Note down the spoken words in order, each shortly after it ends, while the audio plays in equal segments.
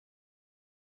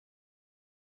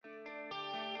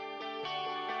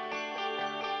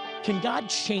Can God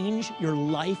change your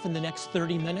life in the next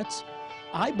 30 minutes?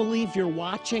 I believe you're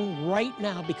watching right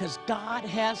now because God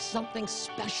has something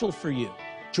special for you.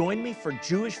 Join me for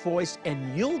Jewish Voice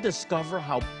and you'll discover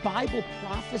how Bible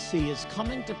prophecy is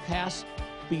coming to pass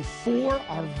before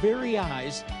our very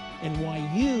eyes and why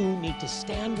you need to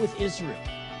stand with Israel.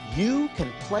 You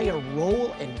can play a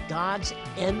role in God's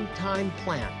end-time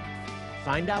plan.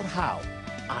 Find out how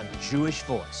on Jewish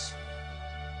Voice.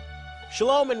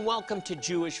 Shalom and welcome to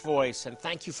Jewish Voice, and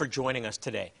thank you for joining us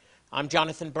today. I'm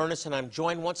Jonathan and I'm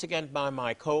joined once again by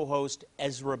my co-host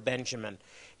Ezra Benjamin.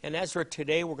 And Ezra,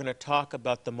 today we're going to talk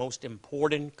about the most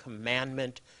important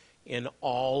commandment in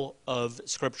all of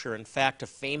Scripture. In fact, a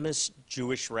famous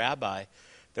Jewish rabbi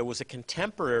that was a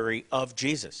contemporary of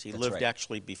Jesus, he lived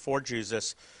actually before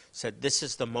Jesus, said this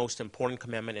is the most important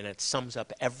commandment and it sums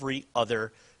up every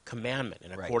other commandment.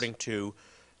 And according to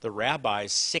the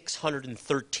rabbis,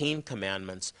 613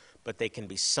 commandments, but they can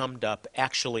be summed up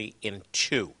actually in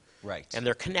two. Right. And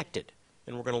they're connected.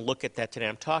 And we're going to look at that today.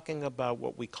 I'm talking about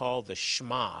what we call the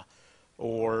Shema,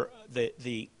 or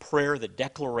the prayer, the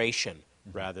declaration,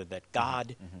 rather, that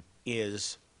God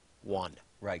is one.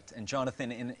 Right. And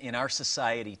Jonathan, in our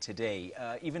society today,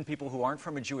 even people who aren't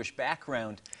from a Jewish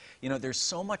background, you know, there's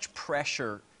so much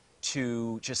pressure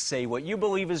to just say what you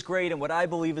believe is great and what I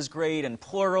believe is great, and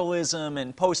pluralism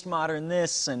and postmodern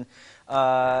this and,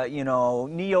 you know,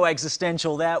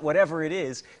 neo-existential that, whatever it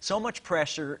is. So much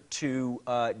pressure to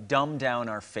dumb down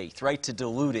our faith, right, to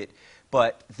dilute it.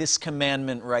 But this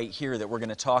commandment right here that we're going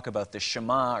to talk about, the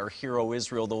Shema, or Hear, O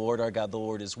Israel, the Lord our God, the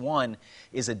Lord is one,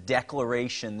 is a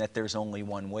declaration that there's only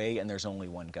one way and there's only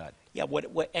one God. Yeah,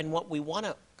 what we want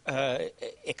to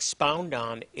expound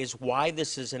on is why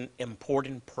this is an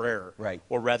important prayer,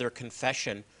 or rather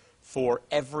confession, for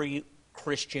every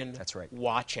Christian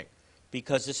watching,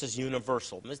 because this is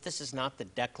universal. This is not the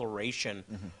declaration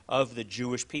of the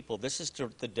Jewish people. This is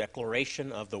the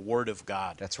declaration of the Word of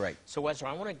God. That's right. So, Ezra,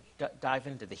 I want to dive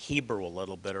into the Hebrew a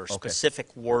little bit, or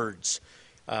specific words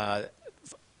that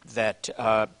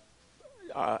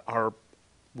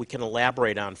we can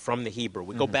elaborate on from the Hebrew.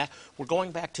 We go back. We're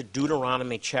going back to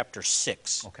Deuteronomy chapter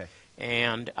 6.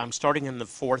 And I'm starting in the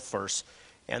 4th verse.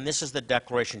 And this is the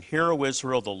declaration: Hear, O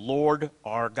Israel, the Lord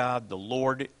our God, the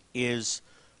Lord is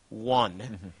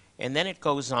one. And then it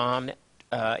goes on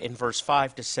in verse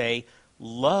 5 to say,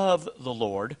 love the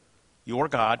Lord your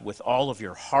God with all of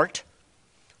your heart,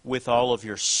 with all of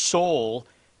your soul,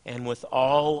 and with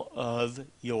all of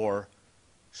your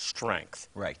strength.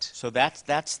 Right. So that's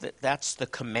the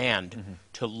command,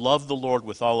 to love the Lord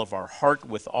with all of our heart,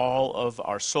 with all of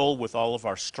our soul, with all of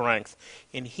our strength.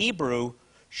 In Hebrew,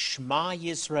 Shema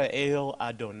Yisrael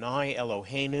Adonai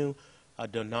Eloheinu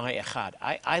Adonai Echad.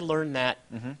 I learned that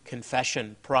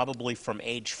confession probably from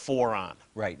age 4 on.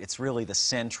 Right. It's really the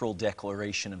central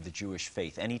declaration of the Jewish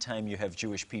faith. Anytime you have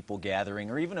Jewish people gathering,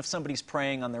 or even if somebody's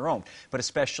praying on their own, but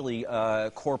especially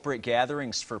corporate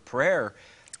gatherings for prayer,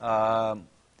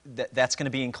 that's going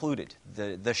to be included.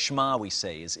 The Shema, we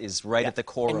say, is right at the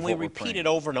core of what we're praying. And we repeat it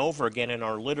over and over again in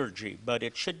our liturgy, but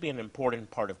it should be an important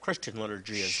part of Christian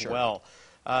liturgy as well.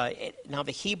 Now,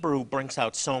 the Hebrew brings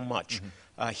out so much.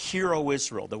 Hear, O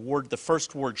Israel, the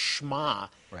first word Shema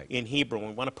in Hebrew.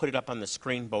 We want to put it up on the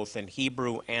screen both in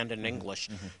Hebrew and in English.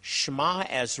 Shema,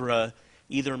 Ezra,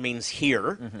 either means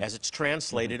hear, as it's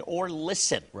translated, or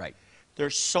listen. Right.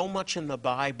 There's so much in the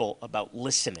Bible about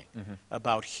listening,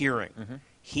 about hearing.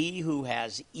 He who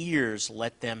has ears,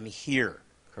 let them hear.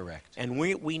 Correct. And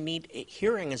we need,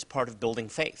 hearing is part of building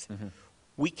faith.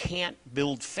 We can't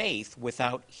build faith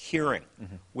without hearing,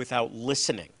 without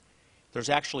listening. There's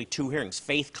actually two hearings.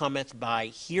 Faith cometh by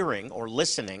hearing or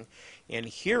listening, and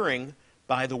hearing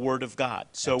by the Word of God.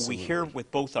 So we hear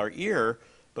with both our ear,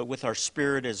 but with our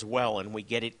spirit as well, and we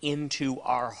get it into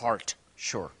our heart.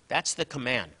 Sure. That's the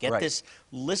command. Get this,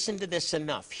 listen to this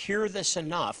enough, hear this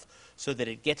enough, so that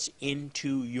it gets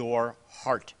into your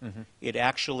heart. It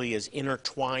actually is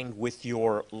intertwined with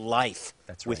your life,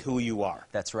 with who you are.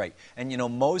 That's right. And you know,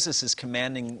 Moses is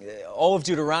commanding, all of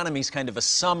Deuteronomy is kind of a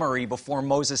summary before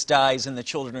Moses dies and the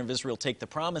children of Israel take the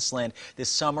promised land, this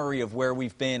summary of where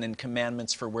we've been and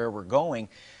commandments for where we're going.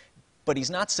 But he's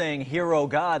not saying, Hear, O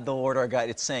God, the Lord our God.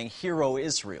 It's saying, Hear, O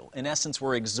Israel. In essence,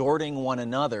 we're exhorting one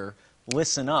another,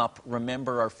 listen up,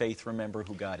 remember our faith, remember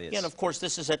who God is. Yeah, and of course,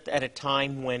 this is at a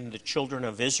time when the children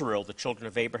of Israel, the children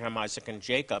of Abraham, Isaac, and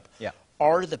Jacob,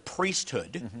 are the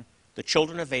priesthood. the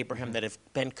children of Abraham that have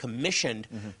been commissioned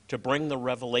to bring the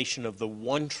revelation of the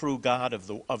one true God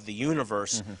of the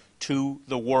universe to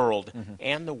the world,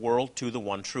 and the world to the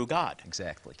one true God.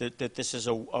 Exactly. That this is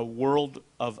a world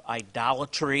of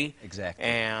idolatry, Exactly.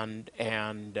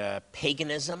 and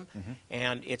paganism,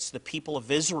 and it's the people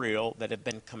of Israel that have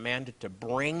been commanded to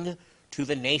bring to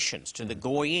the nations, to the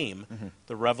Goyim,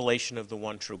 the revelation of the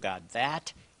one true God.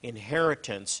 That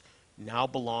inheritance now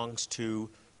belongs to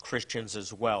Christians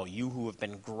as well. You who have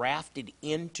been grafted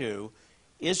into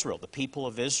Israel, the people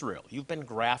of Israel, you've been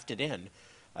grafted in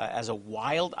as a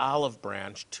wild olive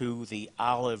branch to the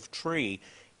olive tree,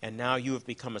 and now you have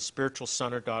become a spiritual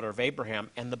son or daughter of Abraham,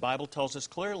 and the Bible tells us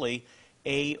clearly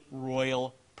a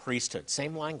royal priesthood.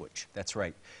 Same language. That's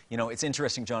right. You know, it's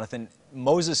interesting, Jonathan.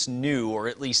 Moses knew, or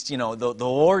at least, the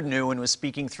Lord knew and was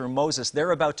speaking through Moses. They're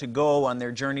about to go on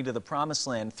their journey to the Promised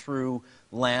Land through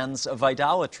lands of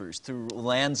idolaters, through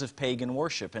lands of pagan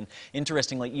worship. And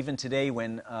interestingly, even today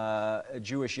when a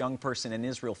Jewish young person in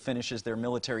Israel finishes their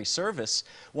military service,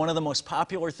 one of the most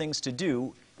popular things to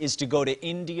do is to go to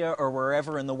India or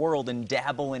wherever in the world and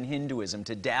dabble in Hinduism,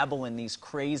 to dabble in these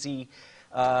crazy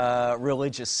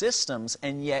religious systems,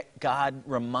 and yet God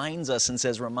reminds us and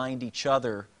says, remind each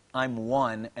other, I'm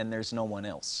one and there's no one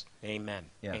else. Amen.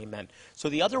 Yeah. Amen. So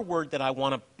the other word that I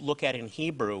want to look at in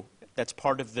Hebrew that's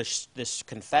part of this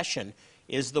confession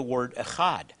is the word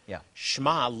echad. Yeah.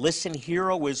 Shema, listen, hear,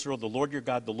 O Israel, the Lord your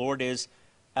God, the Lord is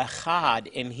echad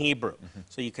in Hebrew.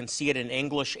 So you can see it in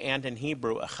English and in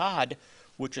Hebrew. Echad,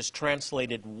 which is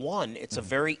translated one, it's a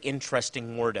very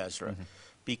interesting word, Ezra,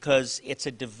 because it's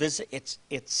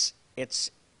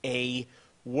a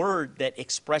word that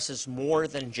expresses more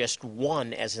than just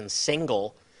one, as in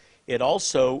single. It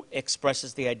also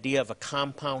expresses the idea of a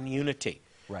compound unity.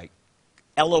 Right.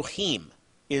 Elohim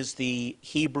is the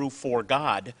Hebrew for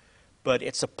God, but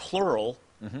it's a plural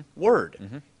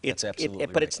word. That's absolutely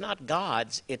but right. it's not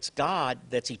God's. It's God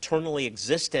that's eternally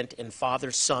existent in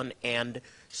Father, Son, and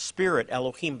Spirit,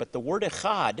 Elohim. But the word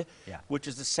echad, which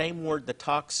is the same word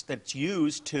that's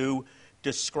used to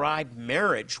describe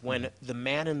marriage, when the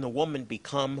man and the woman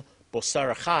become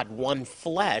bosar echad, one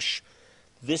flesh,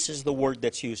 this is the word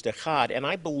that's used, echad. And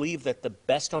I believe that the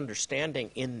best understanding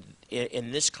in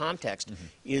this context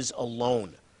is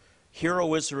alone. Hear,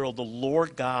 O Israel, the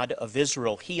Lord God of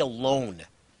Israel, He alone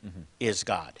is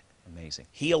God. Amazing.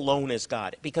 He alone is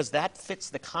God, because that fits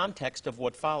the context of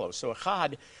what follows. So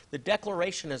echad, the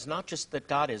declaration is not just that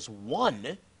God is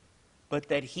one, but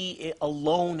that He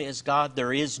alone is God.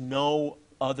 There is no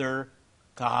other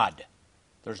God.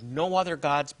 There's no other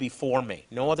gods before me.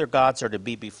 No other gods are to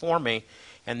be before me,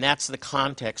 and that's the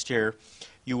context here.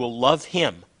 You will love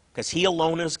Him, because He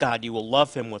alone is God. You will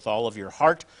love Him with all of your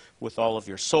heart, with all of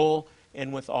your soul,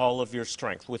 and with all of your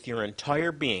strength. With your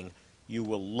entire being, you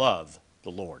will love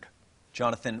the Lord.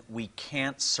 Jonathan, we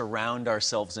can't surround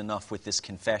ourselves enough with this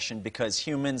confession, because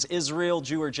humans, Israel,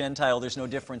 Jew or Gentile, there's no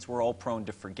difference. We're all prone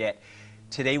to forget.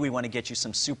 Today we want to get you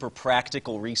some super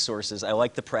practical resources. I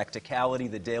like the practicality,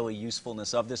 the daily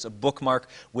usefulness of this. A bookmark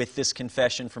with this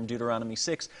confession from Deuteronomy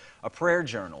 6. A prayer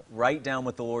journal. Write down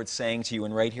what the Lord's saying to you,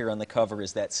 and right here on the cover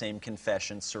is that same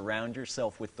confession. Surround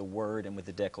yourself with the Word and with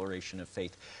the declaration of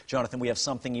faith. Jonathan, we have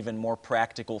something even more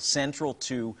practical, central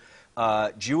to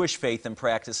Jewish faith and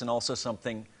practice, and also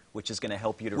something which is going to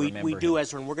help you to remember We do, Him.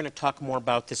 Ezra, and we're going to talk more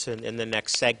about this in the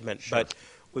next segment. Sure. But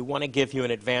we want to give you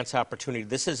an advance opportunity.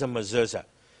 This is a mezuzah,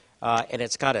 and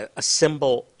it's got a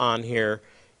symbol on here.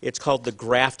 It's called the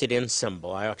grafted in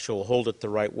symbol. I actually will hold it the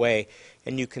right way.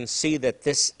 And you can see that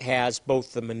this has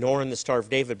both the menorah and the Star of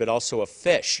David, but also a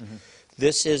fish.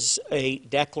 This is a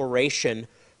declaration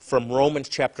from Romans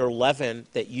chapter 11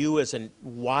 that you as a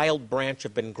wild branch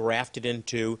have been grafted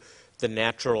into the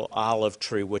natural olive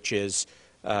tree, which is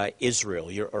Israel,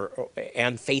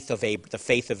 and the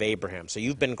faith of Abraham. So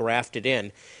you've been grafted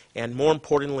in, and more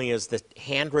importantly is the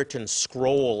handwritten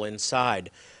scroll inside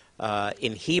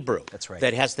in Hebrew. That's right.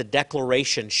 That has the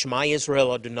declaration, Shema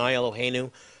Israel Adonai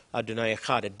Eloheinu Adonai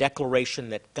Echad, a declaration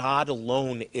that God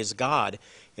alone is God,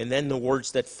 and then the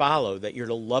words that follow, that you're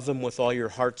to love Him with all your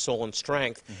heart, soul, and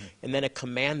strength, and then a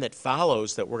command that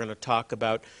follows that we're going to talk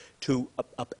about to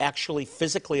actually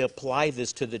physically apply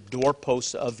this to the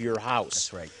doorposts of your house.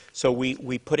 That's right. So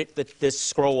we put this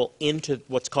scroll into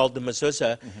what's called the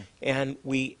mezuzah, and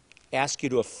we ask you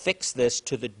to affix this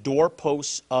to the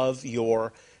doorposts of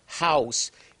your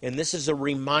house, and this is a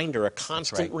reminder, a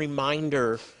constant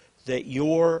reminder that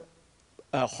your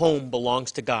home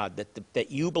belongs to God,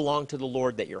 that you belong to the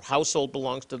Lord, that your household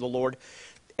belongs to the Lord.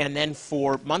 And then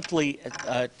for monthly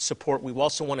support, we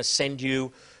also want to send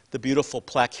you the beautiful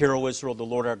plaque, Hear, O Israel, the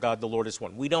Lord our God, the Lord is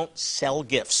one. We don't sell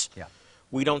gifts. Yeah.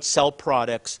 We don't sell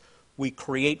products. We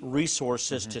create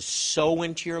resources to sow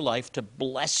into your life, to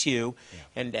bless you,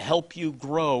 and to help you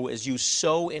grow as you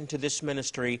sow into this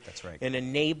ministry. That's right. And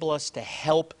enable us to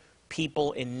help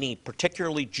people in need,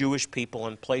 particularly Jewish people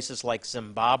in places like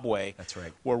Zimbabwe. That's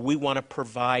right. Where we want to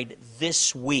provide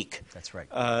this week. That's right.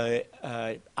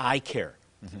 Eye care.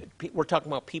 We're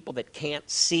talking about people that can't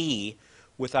see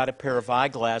without a pair of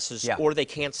eyeglasses, or they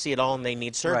can't see at all and they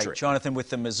need surgery. Right, Jonathan,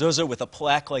 with the mezuzah, with a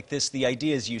plaque like this, the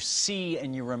idea is you see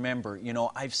and you remember. You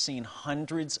know, I've seen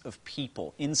hundreds of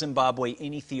people in Zimbabwe,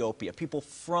 in Ethiopia, people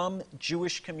from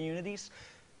Jewish communities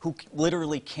who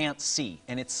literally can't see.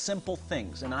 And it's simple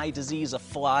things. An eye disease, a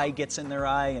fly gets in their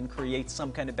eye and creates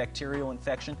some kind of bacterial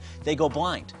infection. They go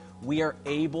blind. We are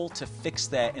able to fix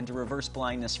that and to reverse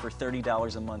blindness for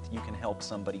 $30 a month. You can help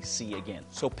somebody see again.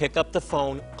 So pick up the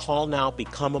phone, call now,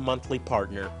 become a monthly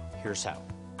partner. Here's how.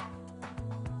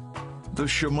 The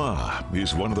Shema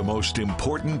is one of the most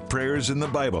important prayers in the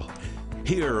Bible.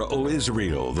 Hear, O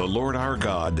Israel, the Lord our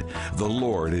God, the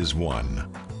Lord is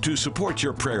one. To support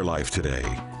your prayer life today,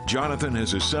 Jonathan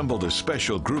has assembled a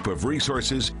special group of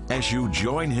resources as you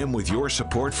join him with your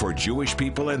support for Jewish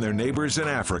people and their neighbors in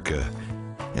Africa.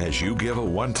 As you give a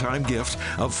one-time gift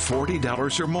of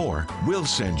 $40 or more, we'll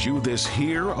send you this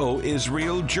Hear, O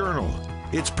Israel journal.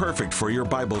 It's perfect for your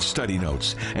Bible study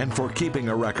notes and for keeping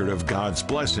a record of God's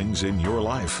blessings in your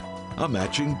life. A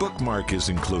matching bookmark is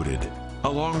included.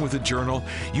 Along with the journal,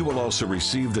 you will also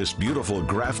receive this beautiful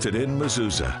grafted-in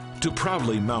mezuzah to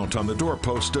proudly mount on the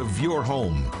doorpost of your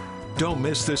home. Don't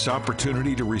miss this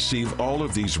opportunity to receive all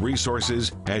of these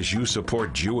resources as you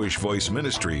support Jewish Voice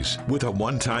Ministries with a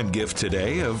one-time gift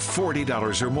today of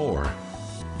 $40 or more.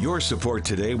 Your support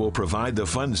today will provide the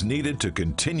funds needed to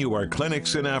continue our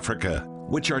clinics in Africa,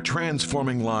 which are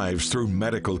transforming lives through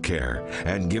medical care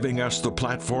and giving us the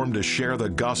platform to share the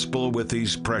gospel with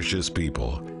these precious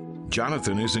people.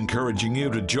 Jonathan is encouraging you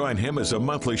to join him as a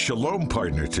monthly Shalom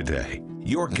partner today.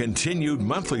 Your continued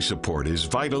monthly support is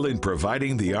vital in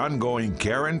providing the ongoing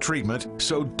care and treatment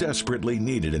so desperately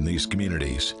needed in these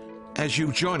communities. As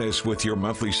you join us with your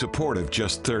monthly support of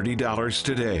just $30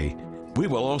 today, we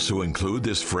will also include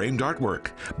this framed artwork,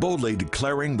 boldly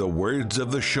declaring the words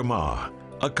of the Shema,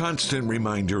 a constant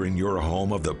reminder in your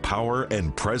home of the power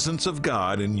and presence of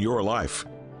God in your life.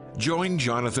 Join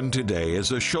Jonathan today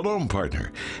as a Shalom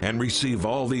partner and receive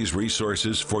all these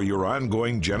resources for your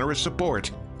ongoing generous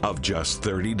support of just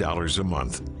 $30 a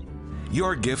month.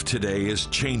 Your gift today is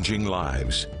changing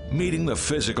lives, meeting the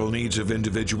physical needs of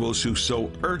individuals who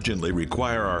so urgently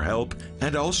require our help,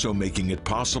 and also making it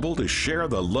possible to share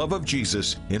the love of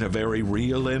Jesus in a very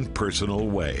real and personal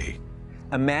way.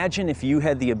 Imagine if you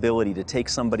had the ability to take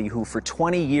somebody who for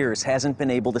 20 years hasn't been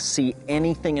able to see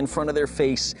anything in front of their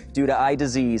face due to eye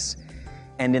disease,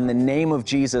 and in the name of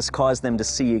Jesus cause them to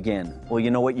see again. Well, you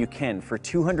know what you can. For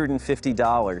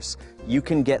 $250, you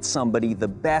can get somebody the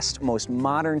best, most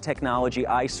modern technology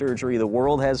eye surgery the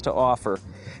world has to offer,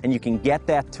 and you can get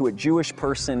that to a Jewish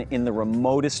person in the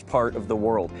remotest part of the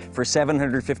world. For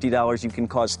 $750, you can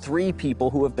cause 3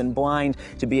 people who have been blind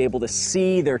to be able to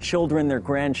see their children, their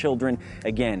grandchildren.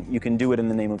 Again, you can do it in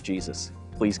the name of Jesus.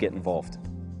 Please get involved.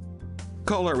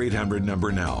 Call our 800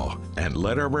 number now and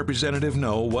let our representative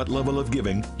know what level of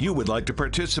giving you would like to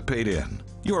participate in.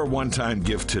 Your one-time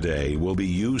gift today will be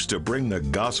used to bring the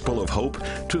gospel of hope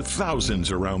to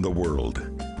thousands around the world.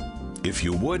 If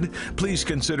you would, please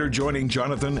consider joining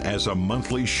Jonathan as a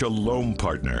monthly Shalom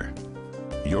partner.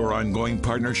 Your ongoing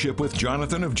partnership with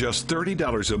Jonathan of just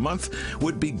 $30 a month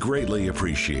would be greatly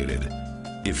appreciated.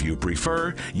 If you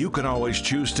prefer, you can always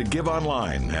choose to give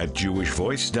online at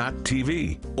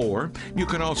jewishvoice.tv, or you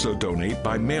can also donate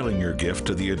by mailing your gift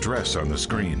to the address on the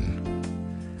screen.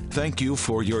 Thank you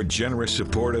for your generous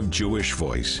support of Jewish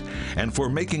Voice and for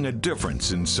making a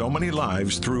difference in so many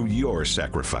lives through your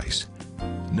sacrifice.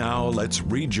 Now let's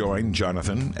rejoin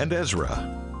Jonathan and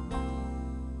Ezra.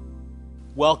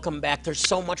 Welcome back. There's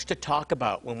so much to talk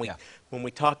about when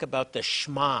we talk about the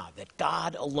Shema, that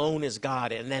God alone is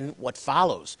God, and then what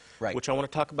follows, which I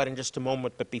want to talk about in just a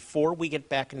moment. But before we get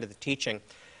back into the teaching,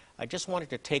 I just wanted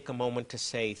to take a moment to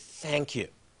say thank you.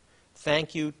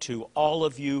 Thank you to all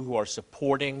of you who are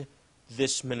supporting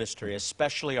this ministry,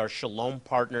 especially our Shalom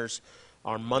partners,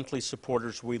 our monthly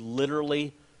supporters. We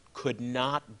literally could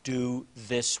not do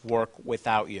this work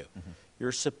without you.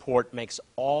 Your support makes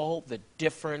all the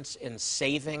difference in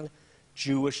saving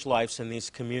Jewish lives in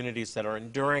these communities that are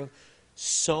enduring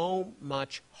so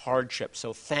much hardship.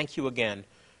 So thank you again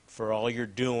for all you're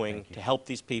doing to help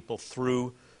these people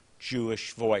through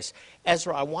Jewish voice.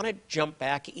 Ezra, I want to jump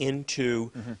back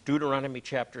into Deuteronomy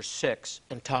chapter 6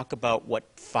 and talk about what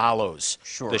follows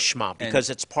the Shema, because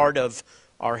it's part of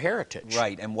our heritage.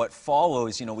 Right, and what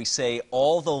follows, you know, we say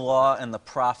all the law and the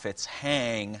prophets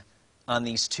hang on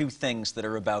these two things that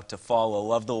are about to follow.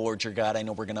 Love the Lord your God. I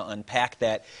know we're going to unpack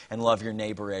that. And love your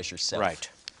neighbor as yourself. Right,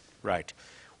 right.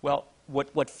 Well,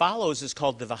 what follows is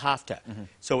called the V'ahavta.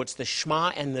 So it's the Shema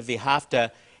and the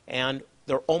V'ahavta, and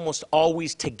they're almost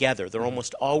always together. They're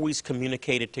almost always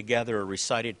communicated together or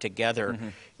recited together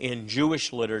in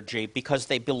Jewish liturgy because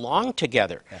they belong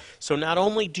together. Yeah. So not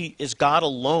only is God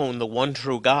alone the one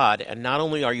true God, and not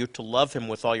only are you to love him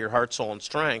with all your heart, soul, and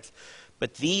strength,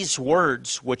 but these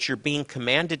words which you're being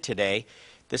commanded today,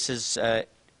 this is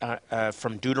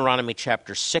from Deuteronomy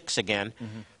chapter 6 again,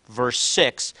 verse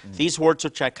 6, these words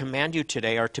which I command you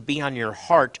today are to be on your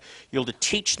heart. You're to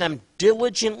teach them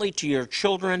diligently to your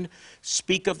children.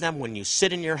 Speak of them when you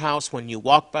sit in your house, when you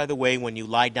walk by the way, when you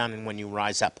lie down, and when you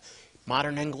rise up.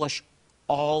 Modern English,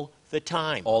 all the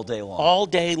time. All day long. All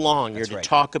day long That's you're right. to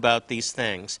talk about these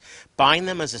things. Bind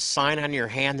them as a sign on your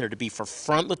hand. They're to be for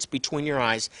frontlets between your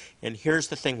eyes. And here's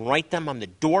the thing, write them on the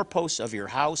doorposts of your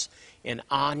house and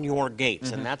on your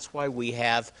gates. And that's why we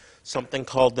have something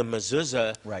called the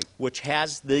mezuzah, Right. which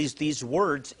has these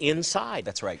words inside.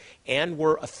 That's right. And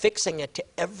we're affixing it to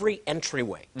every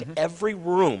entryway, to every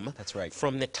room. That's right.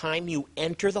 From the time you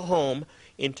enter the home,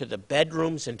 into the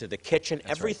bedrooms, into the kitchen,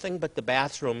 everything but the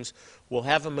bathrooms will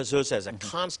have a mezuzah as a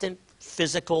constant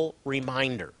physical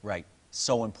reminder. Right.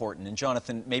 So important. And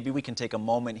Jonathan, maybe we can take a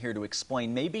moment here to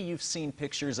explain. Maybe you've seen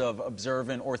pictures of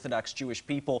observant Orthodox Jewish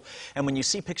people, and when you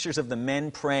see pictures of the men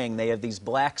praying, they have these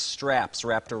black straps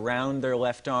wrapped around their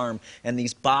left arm and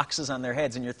these boxes on their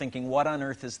heads, and you're thinking, what on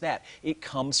earth is that? It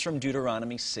comes from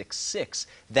Deuteronomy 6:6.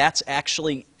 That's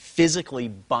actually physically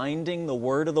binding the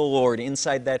word of the Lord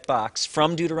inside that box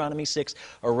from Deuteronomy 6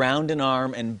 around an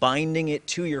arm and binding it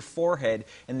to your forehead.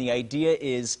 And the idea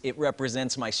is it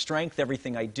represents my strength,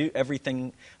 everything I do,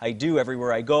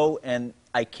 everywhere I go, and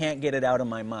I can't get it out of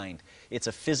my mind. It's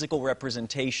a physical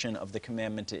representation of the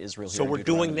commandment to Israel. So we're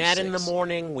doing that in the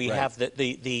morning. We Right. have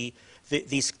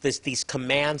these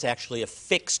commands actually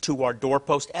affixed to our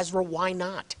doorpost. Ezra, why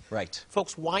not? Right.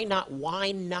 Folks, why not?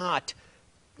 Why not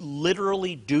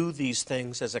literally do these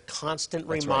things as a constant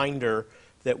That's reminder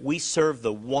that we serve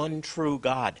the one true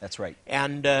God? That's right.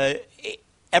 And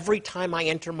every time I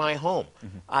enter my home,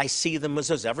 I see the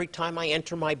mezuzah. Every time I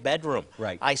enter my bedroom,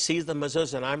 Right. I see the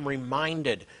mezuzah, and I'm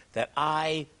reminded that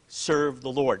I serve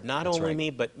the Lord. Not That's only right. me,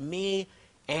 but me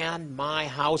and my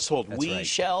household. That's We right.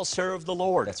 shall serve the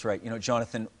Lord. That's right. You know,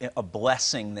 Jonathan, a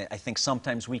blessing that I think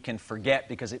sometimes we can forget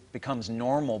because it becomes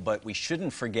normal, but we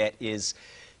shouldn't forget is,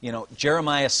 you know,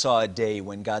 Jeremiah saw a day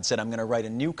when God said, I'm going to write a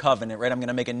new covenant, right? I'm going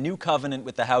to make a new covenant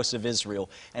with the house of Israel,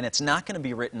 and it's not going to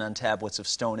be written on tablets of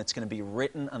stone. It's going to be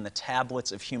written on the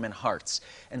tablets of human hearts.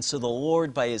 And so the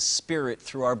Lord, by His Spirit,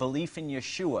 through our belief in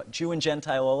Yeshua, Jew and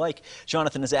Gentile alike,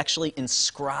 Jonathan, has actually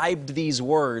inscribed these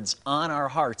words on our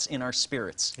hearts, in our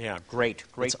spirits. Yeah, great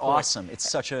It's point. awesome. It's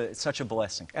such a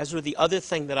blessing. Ezra, the other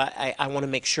thing that I want to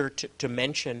make sure to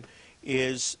mention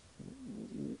is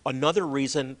another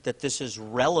reason that this is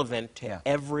relevant to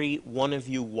every one of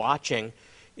you watching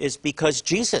is because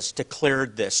Jesus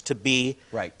declared this to be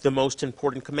the most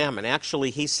important commandment. Actually,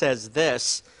 he says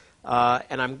this,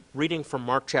 and I'm reading from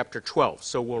Mark chapter 12.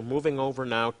 So we're moving over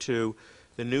now to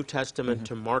the New Testament,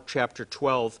 to Mark chapter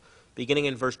 12, beginning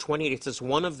in verse 28. It says,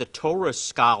 one of the Torah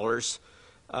scholars,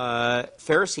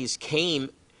 Pharisees, came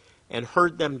and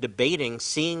heard them debating.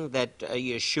 Seeing that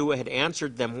Yeshua had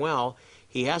answered them well,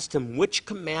 he asked him, which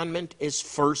commandment is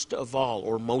first of all,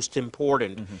 or most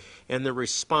important? And the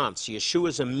response,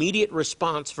 Yeshua's immediate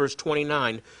response, verse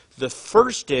 29, the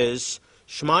first is,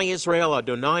 Shema Yisrael,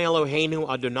 Adonai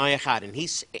Eloheinu, Adonai Echad. And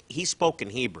he spoke in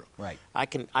Hebrew. Right. I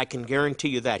can guarantee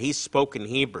you that. He spoke in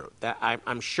Hebrew. That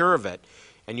I'm sure of it.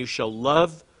 And you shall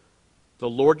love the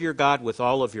Lord your God with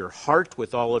all of your heart,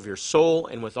 with all of your soul,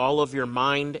 and with all of your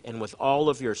mind, and with all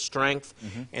of your strength.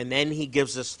 And then he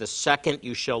gives us the second,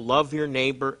 you shall love your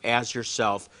neighbor as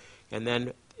yourself. And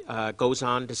then goes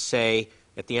on to say,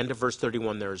 at the end of verse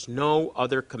 31, there is no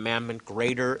other commandment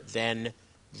greater than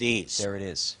these. There it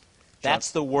is.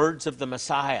 That's the words of the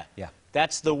Messiah. Yeah.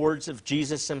 That's the words of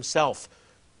Jesus himself.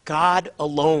 God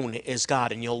alone is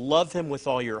God, and you'll love him with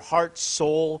all your heart,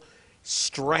 soul,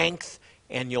 strength,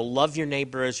 and you'll love your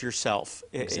neighbor as yourself.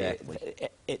 Exactly.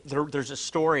 There's a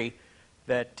story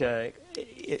that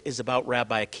is about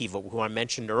Rabbi Akiva, who I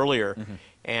mentioned earlier,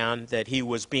 and that he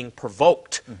was being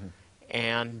provoked.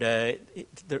 And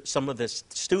some of the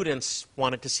students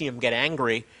wanted to see him get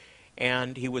angry,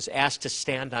 and he was asked to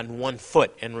stand on one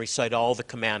foot and recite all the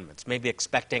commandments, maybe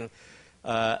expecting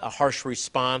a harsh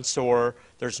response, or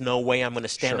there's no way I'm going to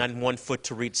stand on one foot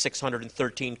to read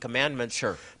 613 commandments.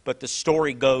 Sure. But the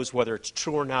story goes, whether it's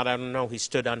true or not, I don't know, he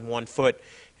stood on one foot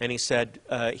and he said,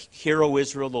 "Hear, O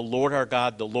Israel, the Lord our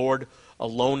God, the Lord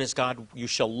alone is God. You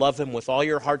shall love him with all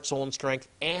your heart, soul, and strength,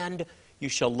 and you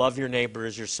shall love your neighbor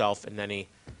as yourself." And then he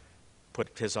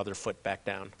put his other foot back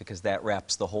down. Because that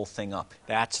wraps the whole thing up.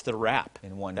 That's the wrap.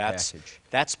 In one package.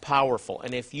 That's powerful.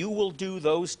 And if you will do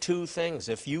those two things,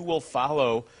 if you will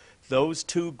follow those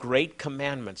two great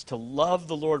commandments, to love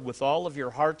the Lord with all of your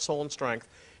heart, soul, and strength,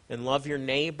 and love your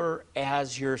neighbor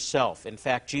as yourself. In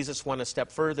fact, Jesus went a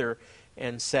step further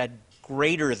and said,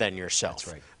 greater than yourself.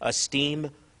 That's right.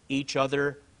 Esteem each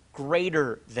other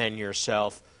greater than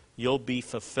yourself. You'll be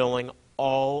fulfilling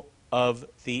all of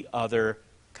the other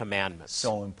commandments.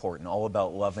 So important, all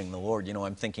about loving the Lord. You know,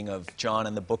 I'm thinking of John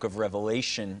in the book of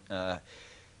Revelation.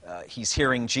 He's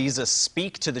hearing Jesus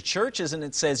speak to the churches, and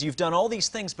it says, "You've done all these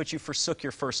things, but you forsook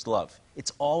your first love."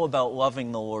 It's all about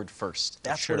loving the Lord first.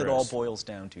 That's what it all boils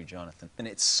down to, Jonathan. And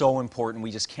it's so important.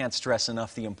 We just can't stress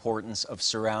enough the importance of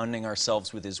surrounding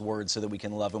ourselves with His Word so that we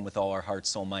can love Him with all our heart,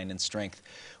 soul, mind, and strength.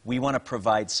 We want to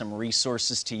provide some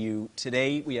resources to you.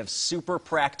 Today, we have super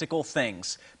practical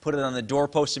things. Put it on the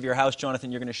doorpost of your house.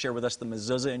 Jonathan, you're going to share with us the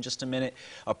mezuzah in just a minute,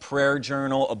 a prayer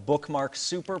journal, a bookmark,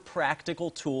 super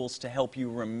practical tools to help you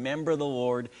remember the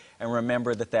Lord and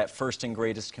remember that that first and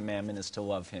greatest commandment is to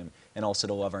love Him and also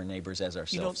to love our neighbors as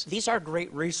ourselves. You know, these are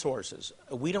great resources.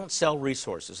 We don't sell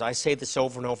resources. I say this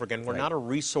over and over again. We're not a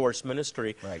resource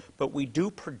ministry, but we do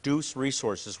produce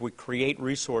resources. We create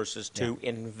resources to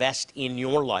invest in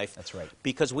your life. That's right.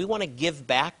 Because we want to give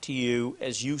back to you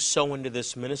as you sow into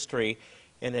this ministry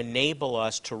and enable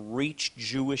us to reach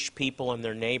Jewish people and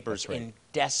their neighbors in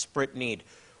desperate need.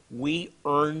 We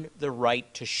earn the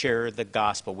right to share the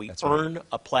gospel. We earn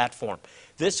a platform.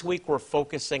 This week we're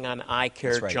focusing on eye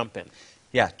care jump-in.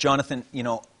 Yeah, Jonathan, you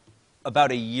know,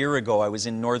 about a year ago I was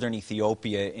in northern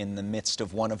Ethiopia in the midst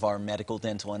of one of our medical,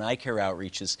 dental, and eye care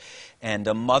outreaches, and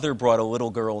a mother brought a little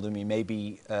girl to me,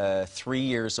 maybe 3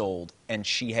 years old, and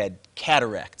she had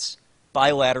cataracts.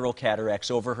 Bilateral cataracts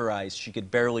over her eyes. She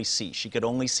could barely see. She could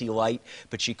only see light,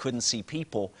 but she couldn't see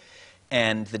people.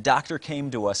 And the doctor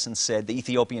came to us and said, the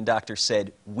Ethiopian doctor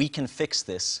said, "We can fix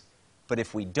this, but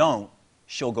if we don't,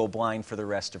 she'll go blind for the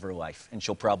rest of her life, and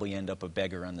she'll probably end up a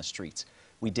beggar on the streets."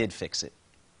 We did fix it.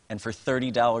 And for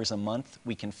 $30 a month,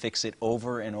 we can fix it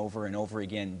over and over and over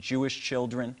again. Jewish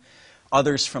children,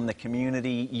 others from the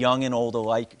community, young and old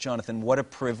alike. Jonathan, what a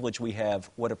privilege we have.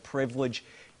 What a privilege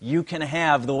you can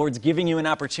have. The Lord's giving you an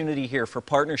opportunity here for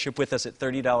partnership with us at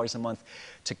 $30 a month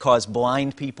to cause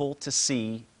blind people to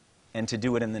see and to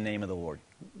do it in the name of the Lord.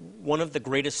 One of the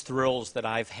greatest thrills that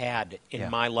I've had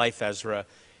in my life, Ezra,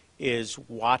 is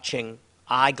watching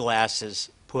eyeglasses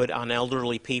put on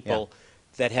elderly people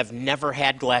that have never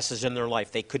had glasses in their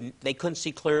life. They couldn't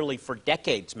see clearly for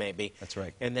decades, maybe. That's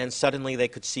right. And then suddenly they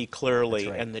could see clearly,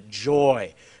 and the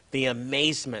joy, the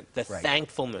amazement, the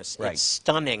thankfulness, it's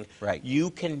stunning. You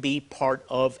can be part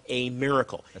of a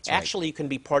miracle. Actually, you can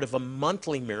be part of a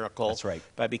monthly miracle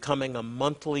by becoming a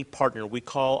monthly partner. We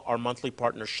call our monthly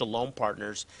partners Shalom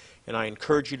Partners, and I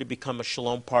encourage you to become a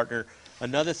Shalom Partner.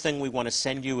 Another thing we want to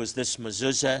send you is this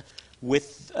mezuzah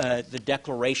with the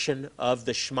declaration of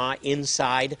the Shema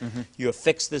inside. You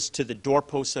affix this to the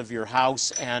doorposts of your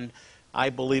house, and I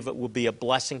believe it will be a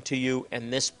blessing to you.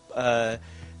 And this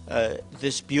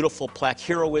this beautiful plaque,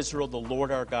 "Hear, O Israel, the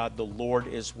Lord our God, the Lord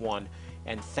is one."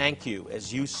 And thank you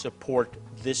as you support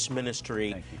this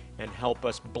ministry and help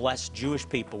us bless Jewish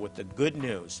people with the good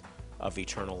news of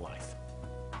eternal life.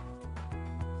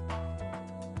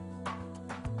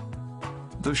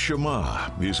 The Shema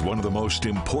is one of the most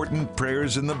important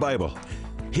prayers in the Bible.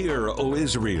 Hear, O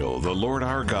Israel, the Lord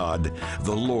our God,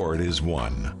 the Lord is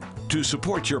one. To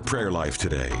support your prayer life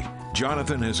today,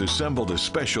 Jonathan has assembled a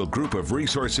special group of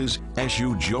resources as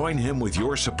you join him with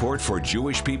your support for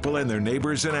Jewish people and their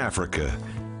neighbors in Africa.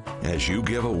 As you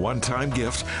give a one-time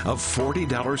gift of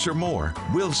 $40 or more,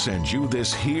 we'll send you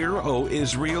this Hear, O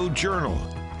Israel journal.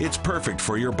 It's perfect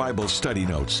for your Bible study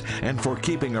notes and for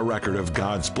keeping a record of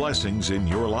God's blessings in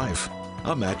your life.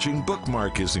 A matching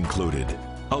bookmark is included.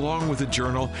 Along with the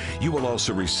journal, you will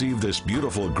also receive this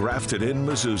beautiful grafted-in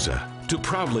mezuzah to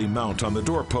proudly mount on the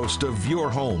doorpost of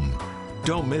your home.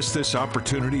 Don't miss this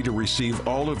opportunity to receive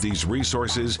all of these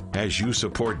resources as you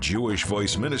support Jewish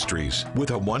Voice Ministries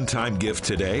with a one-time gift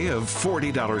today of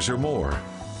 $40 or more.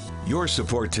 Your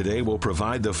support today will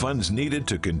provide the funds needed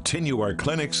to continue our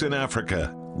clinics in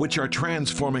Africa. which are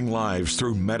transforming lives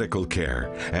through medical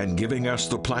care and giving us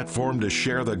the platform to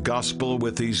share the gospel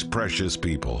with these precious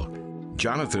people.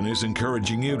 Jonathan is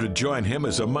encouraging you to join him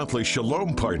as a monthly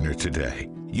Shalom partner today.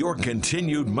 Your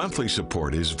continued monthly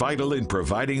support is vital in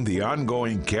providing the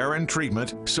ongoing care and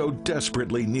treatment so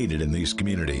desperately needed in these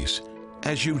communities.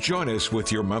 As you join us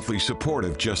with your monthly support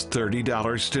of just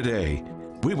 $30 today,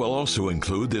 we will also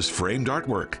include this framed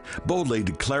artwork, boldly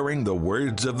declaring the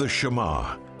words of the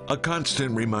Shema, a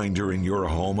constant reminder in your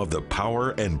home of the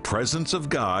power and presence of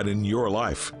God in your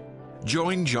life.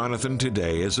 Join Jonathan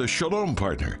today as a Shalom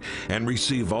partner and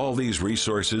receive all these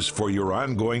resources for your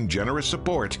ongoing generous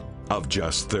support of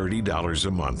just $30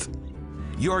 a month.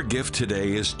 Your gift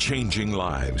today is changing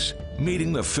lives,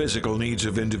 meeting the physical needs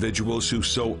of individuals who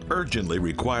so urgently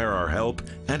require our help,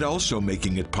 and also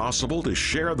making it possible to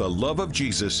share the love of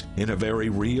Jesus in a very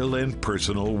real and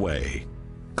personal way.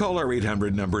 Call our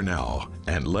 800 number now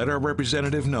and let our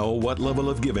representative know what level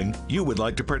of giving you would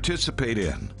like to participate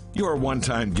in. Your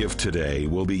one-time gift today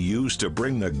will be used to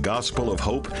bring the gospel of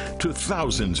hope to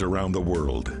thousands around the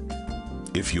world.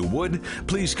 If you would,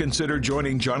 please consider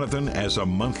joining Jonathan as a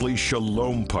monthly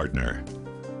Shalom partner.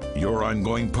 Your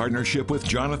ongoing partnership with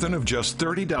Jonathan of just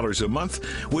 $30 a month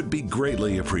would be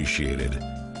greatly appreciated.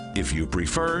 If you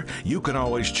prefer, you can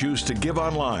always choose to give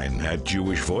online at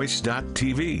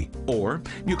jewishvoice.tv, or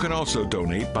you can also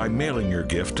donate by mailing your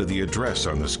gift to the address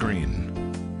on the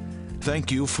screen. Thank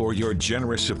you for your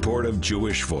generous support of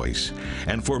Jewish Voice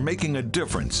and for making a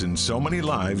difference in so many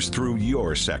lives through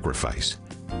your sacrifice.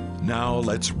 Now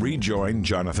let's rejoin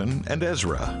Jonathan and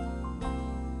Ezra.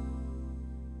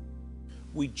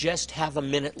 We just have a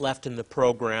minute left in the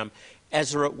program.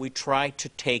 Ezra, we try to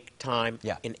take time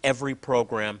in every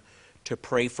program to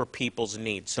pray for people's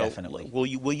needs. So Definitely.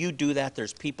 Will you do that?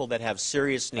 There's people that have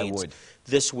serious needs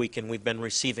this week, and we've been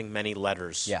receiving many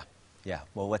letters. Yeah.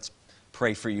 Well, let's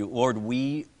pray for you. Lord,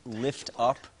 we lift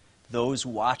up those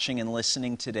watching and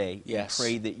listening today. Yes. We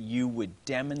pray that you would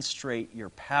demonstrate your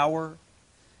power,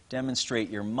 demonstrate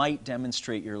your might,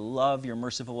 demonstrate your love, your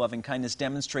merciful loving kindness,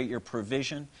 demonstrate your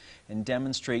provision, and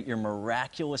demonstrate your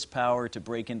miraculous power to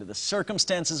break into the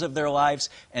circumstances of their lives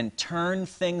and turn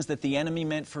things that the enemy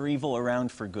meant for evil around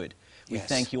for good. We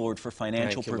thank you, Lord, for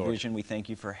financial provision. We thank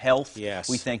you for health. Yes.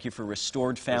 We thank you for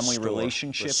restored family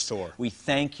relationships. Restore. We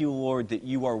thank you, Lord, that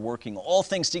you are working all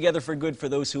things together for good for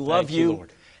those who love you,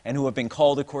 Lord, and who have been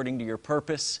called according to your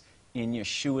purpose. In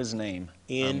Yeshua's name,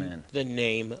 in amen. the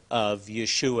name of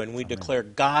Yeshua. And we declare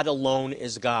God alone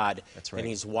is God. That's right. And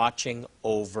He's watching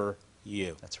over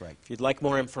you. That's right. If you'd like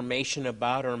more information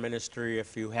about our ministry,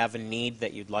 if you have a need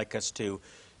that you'd like us to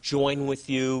join with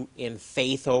you in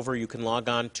faith over, you can log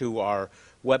on to our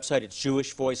website. It's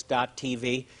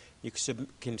jewishvoice.tv. You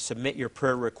can submit your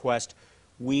prayer request.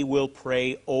 We will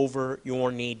pray over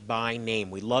your need by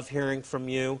name. We love hearing from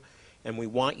you, and we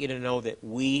want you to know that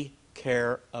we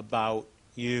care about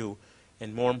you,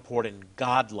 and more important,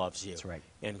 God loves you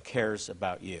and cares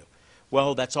about you.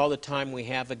 Well, that's all the time we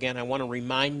have. Again, I want to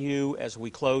remind you as we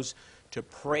close to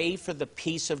pray for the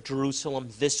peace of Jerusalem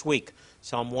this week.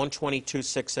 Psalm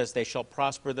 122:6 says, "They shall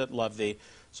prosper that love thee."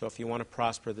 So if you want to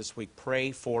prosper this week,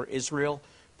 pray for Israel,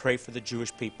 pray for the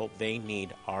Jewish people. They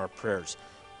need our prayers.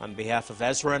 On behalf of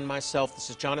Ezra and myself, this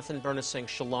is Jonathan Berna saying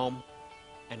shalom,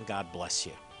 and God bless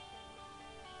you.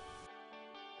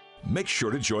 Make sure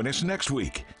to join us next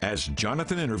week as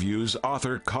Jonathan interviews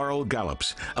author Carl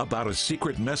Gallups about a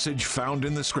secret message found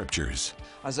in the Scriptures.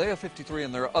 Isaiah 53,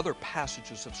 and there are other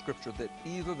passages of Scripture that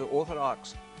either the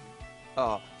Orthodox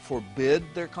forbid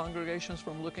their congregations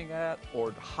from looking at,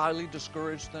 or highly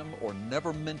discourage them, or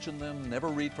never mention them, never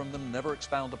read from them, never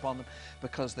expound upon them,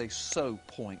 because they so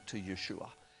point to Yeshua.